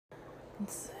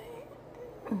Let's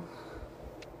see.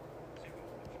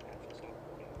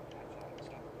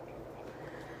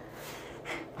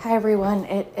 Hi everyone,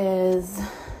 it is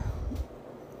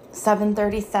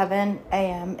 7:37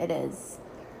 a.m. It is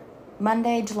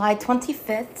Monday, July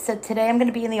 25th. So today I'm going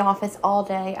to be in the office all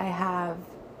day. I have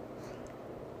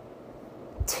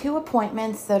 2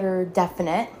 appointments that are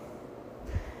definite.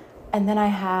 And then I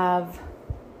have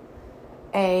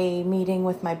a meeting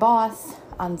with my boss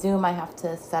on Zoom. I have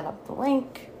to set up the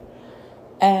link.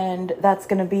 And that's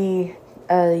going to be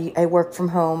a work from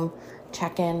home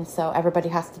check-in. So everybody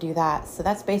has to do that. So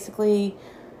that's basically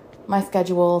my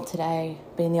schedule today.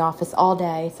 Be in the office all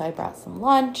day. So I brought some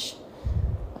lunch,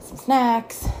 some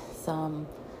snacks, a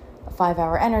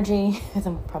 5-hour energy, because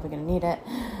I'm probably going to need it.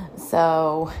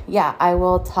 So yeah, I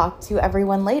will talk to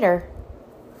everyone later.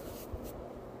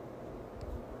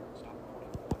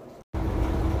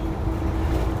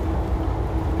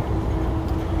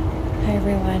 Hi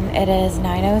everyone, it is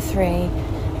 9:03,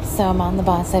 so I'm on the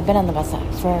bus. I've been on the bus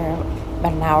for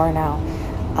about an hour now.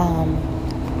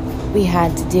 We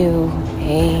had to do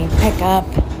a pickup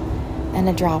and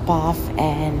a drop-off,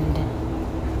 and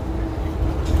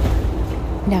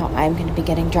now I'm going to be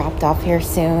getting dropped off here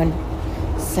soon.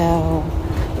 So,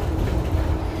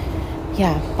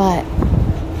 yeah, but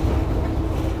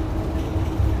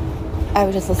I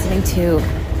was just listening to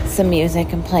some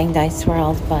music and playing Dice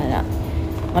World, but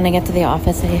when I get to the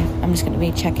office, I'm just going to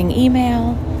be checking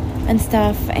email and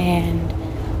stuff, and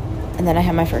then I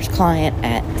have my first client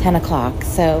at 10 o'clock.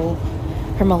 So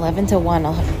from 11 to 1,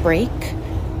 I'll have a break,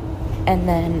 and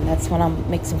then that's when I'll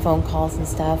make some phone calls and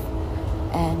stuff,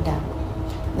 and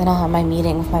then I'll have my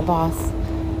meeting with my boss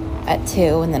at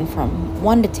 2, and then from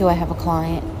 1 to 2, I have a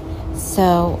client.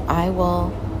 So I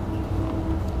will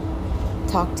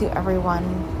talk to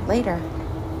everyone later.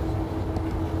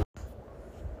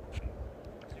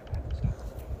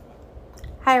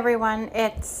 Hi everyone,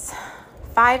 it's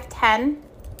 5:10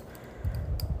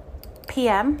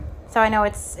 p.m. So I know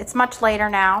it's much later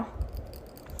now.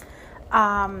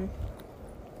 I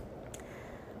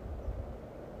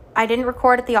didn't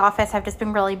record at the office. I've just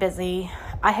been really busy.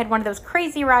 I had one of those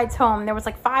crazy rides home. There was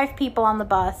like 5 people on the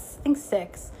bus, I think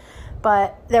 6,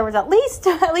 but there was at least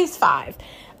 5.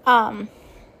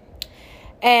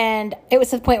 And it was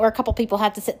to the point where a couple people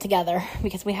had to sit together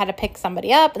because we had to pick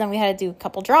somebody up, and then we had to do a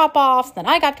couple drop-offs. Then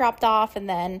I got dropped off, and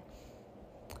then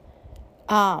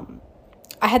I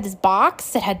had this box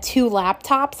that had 2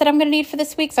 laptops that I'm going to need for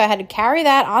this week, so I had to carry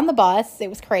that on the bus. It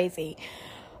was crazy.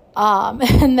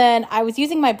 And then I was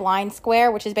using my Blind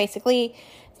Square, which is basically,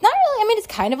 it's not really, I mean, it's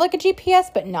kind of like a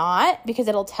GPS, but not, because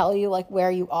it'll tell you like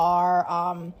where you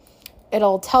are.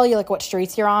 It'll tell you like what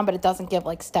streets you're on, but it doesn't give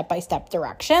like step-by-step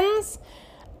directions.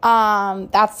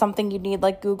 That's something you need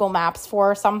like Google Maps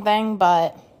for or something,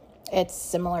 but it's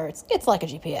similar. It's like a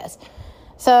GPS.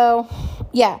 So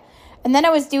yeah. And then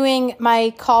I was doing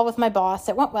my call with my boss.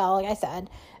 It went well, like I said.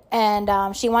 And,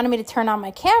 she wanted me to turn on my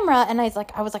camera, and I was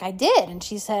like, I did. And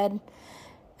she said,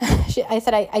 I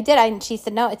said, I did. And she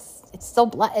said, no, it's still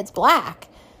it's black.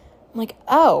 I'm like,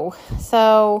 oh,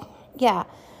 so yeah.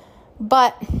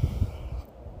 But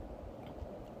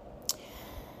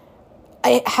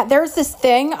there's this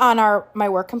thing on my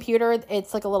work computer.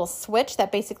 It's like a little switch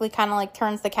that basically kind of like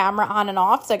turns the camera on and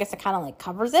off. So I guess it kind of like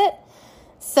covers it.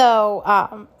 So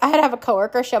I had to have a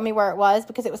coworker show me where it was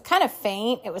because it was kind of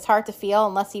faint. It was hard to feel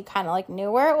unless you kind of like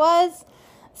knew where it was.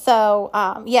 So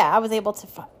yeah, I was able to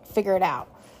figure it out.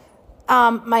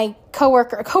 A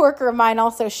coworker of mine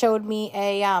also showed me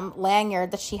a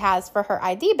lanyard that she has for her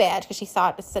ID badge because she saw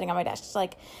it was sitting on my desk. She's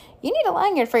like, "You need a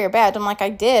lanyard for your badge." I'm like, "I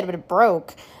did, but it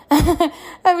broke."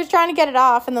 I was trying to get it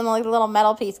off, and then like the little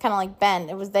metal piece kind of like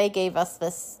bent. They gave us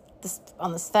this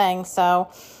on this thing. So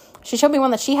she showed me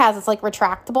one that she has. It's like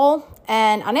retractable,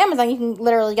 and on Amazon you can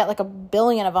literally get like a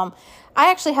billion of them.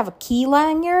 I actually have a key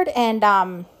lanyard, and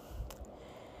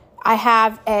I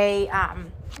have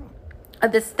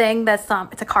this thing that's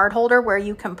it's a card holder where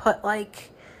you can put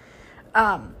like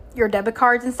your debit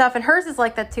cards and stuff, and hers is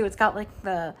like that too. It's got like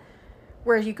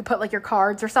where you could put like your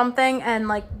cards or something, and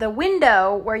like the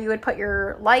window where you would put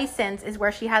your license is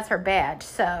where she has her badge.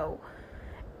 So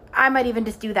I might even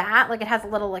just do that. Like it has a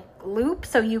little like loop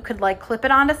so you could like clip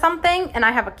it onto something, and I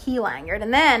have a key lanyard,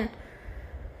 and then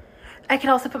I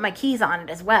could also put my keys on it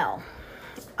as well.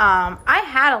 I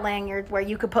had a lanyard where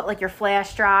you could put like your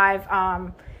flash drive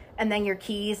and then your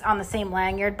keys on the same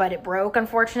lanyard, but it broke,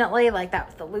 unfortunately. Like that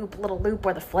was the little loop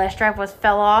where the flash drive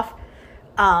fell off.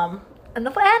 And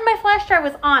my flash drive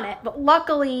was on it, but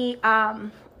luckily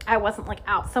I wasn't like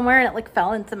out somewhere and it like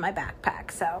fell into my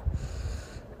backpack. So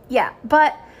yeah,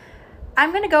 but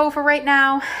I'm going to go for right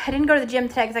now. I didn't go to the gym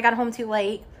today because I got home too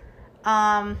late.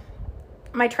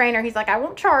 My trainer, he's like, I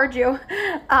won't charge you.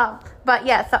 But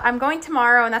yeah, so I'm going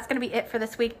tomorrow, and that's going to be it for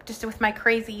this week, just with my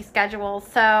crazy schedule.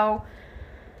 So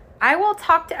I will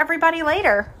talk to everybody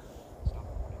later.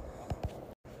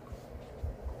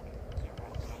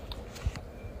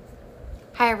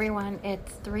 Hi, everyone.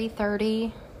 It's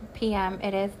 3:30 p.m.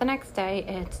 It is the next day.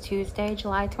 It's Tuesday,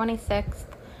 July 26th.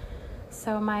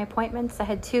 So my appointments, I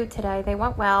had 2 today. They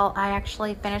went well. I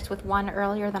actually finished with 1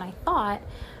 earlier than I thought.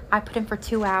 I put in for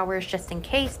 2 hours just in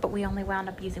case, but we only wound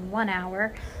up using 1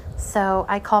 hour. So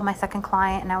I called my second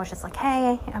client, and I was just like,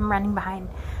 hey, I'm running behind.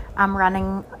 I'm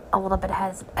running a little bit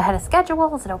ahead of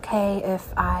schedule. Is it okay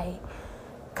if I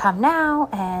come now?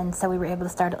 And so we were able to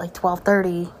start at like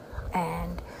 12:30,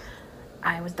 and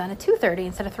I was done at 2:30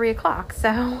 instead of 3 o'clock.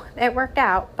 So it worked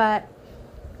out. But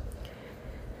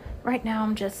right now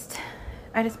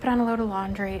I just put on a load of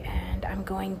laundry, and I'm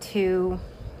going to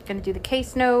do the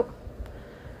case note,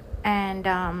 and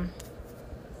I'm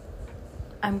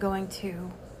going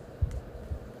to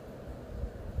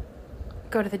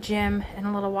go to the gym in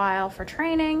a little while for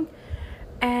training,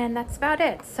 and that's about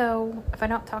it. So if I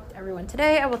don't talk to everyone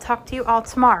today, I will talk to you all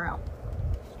tomorrow.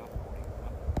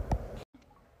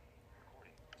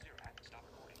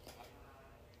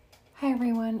 Hi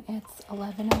everyone, it's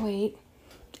 11:08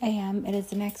 a.m. It is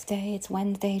the next day. It's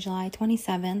Wednesday, July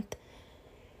 27th.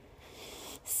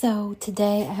 So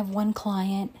today I have one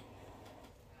client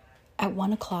at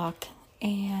 1 o'clock,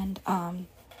 and I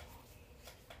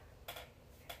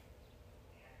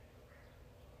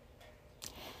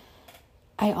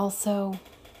also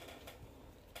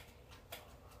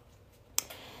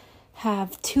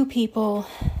have 2 people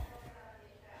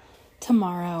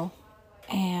tomorrow,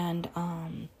 and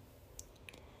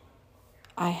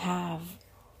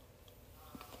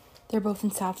they're both in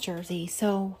South Jersey.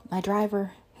 So my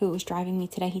driver who was driving me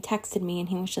today, he texted me, and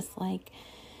he was just like,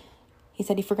 he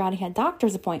said he forgot he had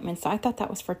doctor's appointments. So I thought that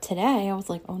was for today. I was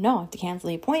like, oh no, I have to cancel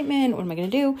the appointment. What am I going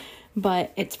to do?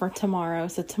 But it's for tomorrow.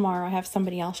 So tomorrow I have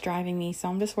somebody else driving me. So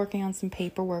I'm just working on some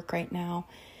paperwork right now.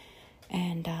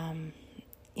 And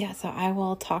yeah, so I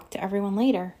will talk to everyone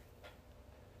later.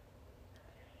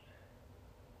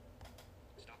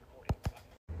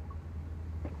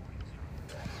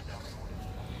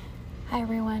 Hi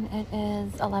everyone, it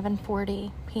is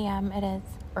 11:40 p.m.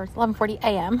 Or it's 11:40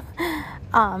 a.m.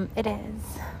 It is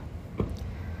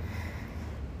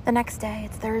the next day.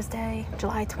 It's Thursday,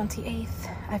 July 28th.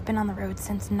 I've been on the road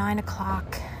since 9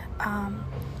 o'clock.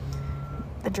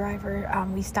 The driver,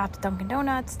 we stopped at Dunkin'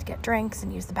 Donuts to get drinks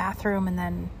and use the bathroom, and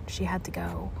then she had to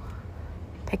go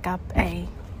pick up a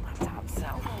laptop, so.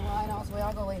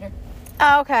 I'll go later.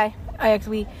 Oh, okay. I was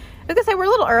gonna say we're a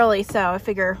little early, so I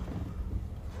figure.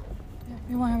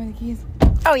 You want to have the keys?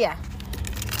 Oh, yeah.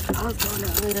 I was going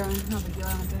there later on. No big deal.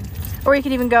 I don't think. Or you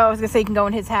could even go, I was going to say you can go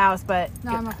in his house, but.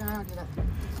 No, I'm not going to. I don't do that.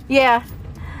 Yeah.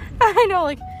 I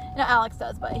know, Alex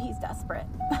does, but he's desperate.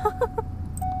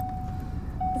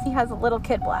 Because he has a little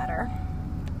kid bladder.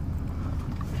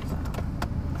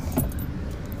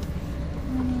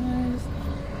 Anyways.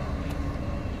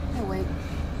 Oh, wait.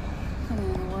 Something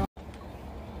in the world.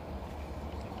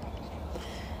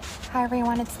 Hi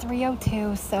everyone, it's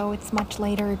 3:02, so it's much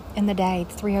later in the day.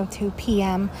 It's 3:02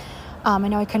 p.m. I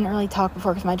know I couldn't really talk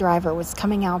before because my driver was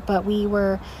coming out, but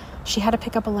she had to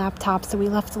pick up a laptop, so we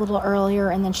left a little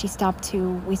earlier, and then we stopped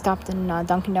in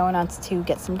Dunkin' Donuts to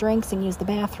get some drinks and use the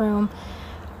bathroom.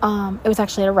 It was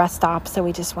actually at a rest stop, so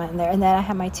we just went in there, and then I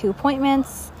had my 2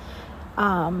 appointments.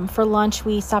 For lunch,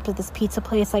 we stopped at this pizza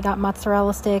place. I got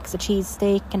mozzarella sticks, a cheese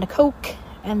steak, and a Coke,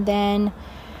 and then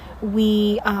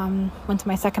we went to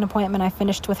my second appointment. I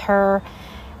finished with her,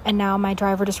 and now my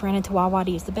driver just ran into Wawa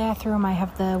to use the bathroom. I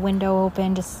have the window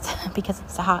open just because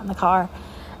it's so hot in the car,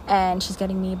 and she's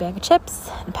getting me a bag of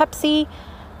chips and Pepsi,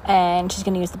 and she's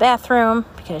going to use the bathroom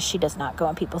because she does not go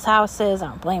in people's houses. I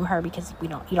don't blame her because you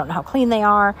don't know how clean they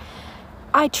are.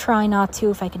 I try not to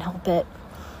if I can help it,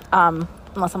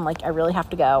 unless I'm like I really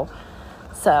have to go.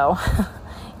 So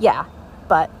yeah,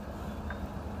 but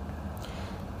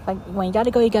when you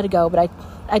gotta go, but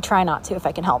I try not to if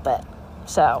I can help it.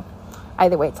 So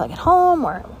either way, it's like at home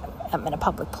or I'm in a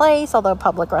public place, although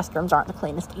public restrooms aren't the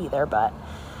cleanest either, but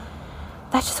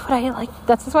that's just what I like.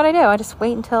 That's just what I do. I just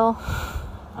wait until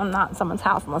I'm not in someone's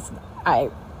house unless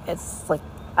it's like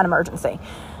an emergency.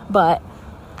 But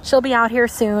she'll be out here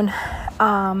soon,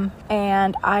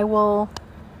 and I will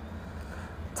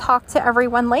talk to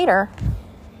everyone later.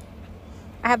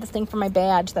 I have this thing for my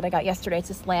badge that I got yesterday. It's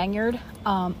this lanyard.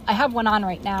 I have one on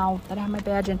right now that I have my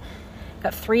badge in.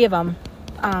 Got 3 of them.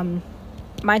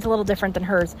 Mine's a little different than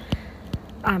hers.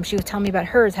 She was telling me about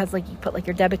hers. Has like, you put like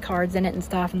your debit cards in it and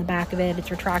stuff in the back of it. It's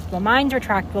retractable. Mine's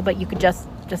retractable, but you could just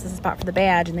as a spot for the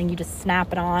badge, and then you just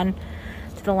snap it on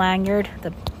to the lanyard,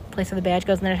 the place where the badge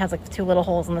goes, and then it has like 2 little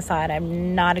holes on the side.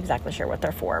 I'm not exactly sure what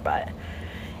they're for, but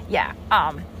yeah.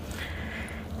 I'll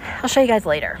show you guys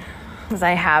later, because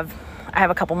I have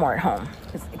a couple more at home.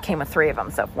 It came with 3 of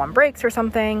them, so if one breaks or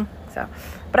something. So,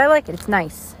 but I like it. It's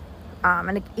nice.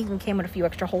 And it even came with a few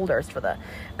extra holders for the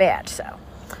badge. So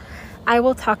I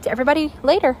will talk to everybody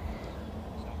later.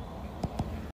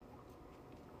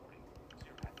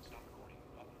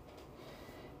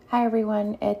 Hi,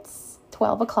 everyone. It's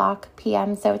 12 o'clock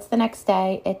p.m., so it's the next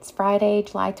day. It's Friday,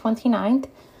 July 29th.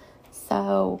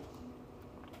 So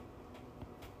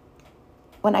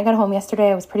when I got home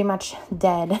yesterday, I was pretty much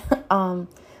dead.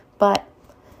 But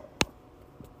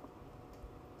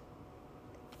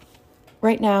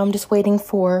right now, I'm just waiting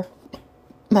for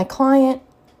my client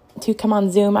to come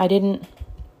on Zoom. I didn't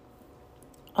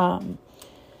go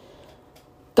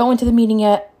into the meeting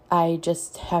yet. I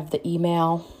just have the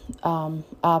email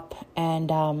up,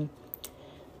 and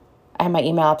I have my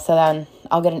email up, so then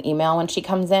I'll get an email when she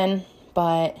comes in.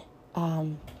 But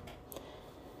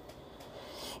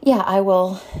yeah, I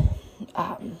will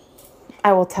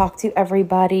talk to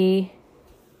everybody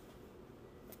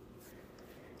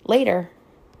later.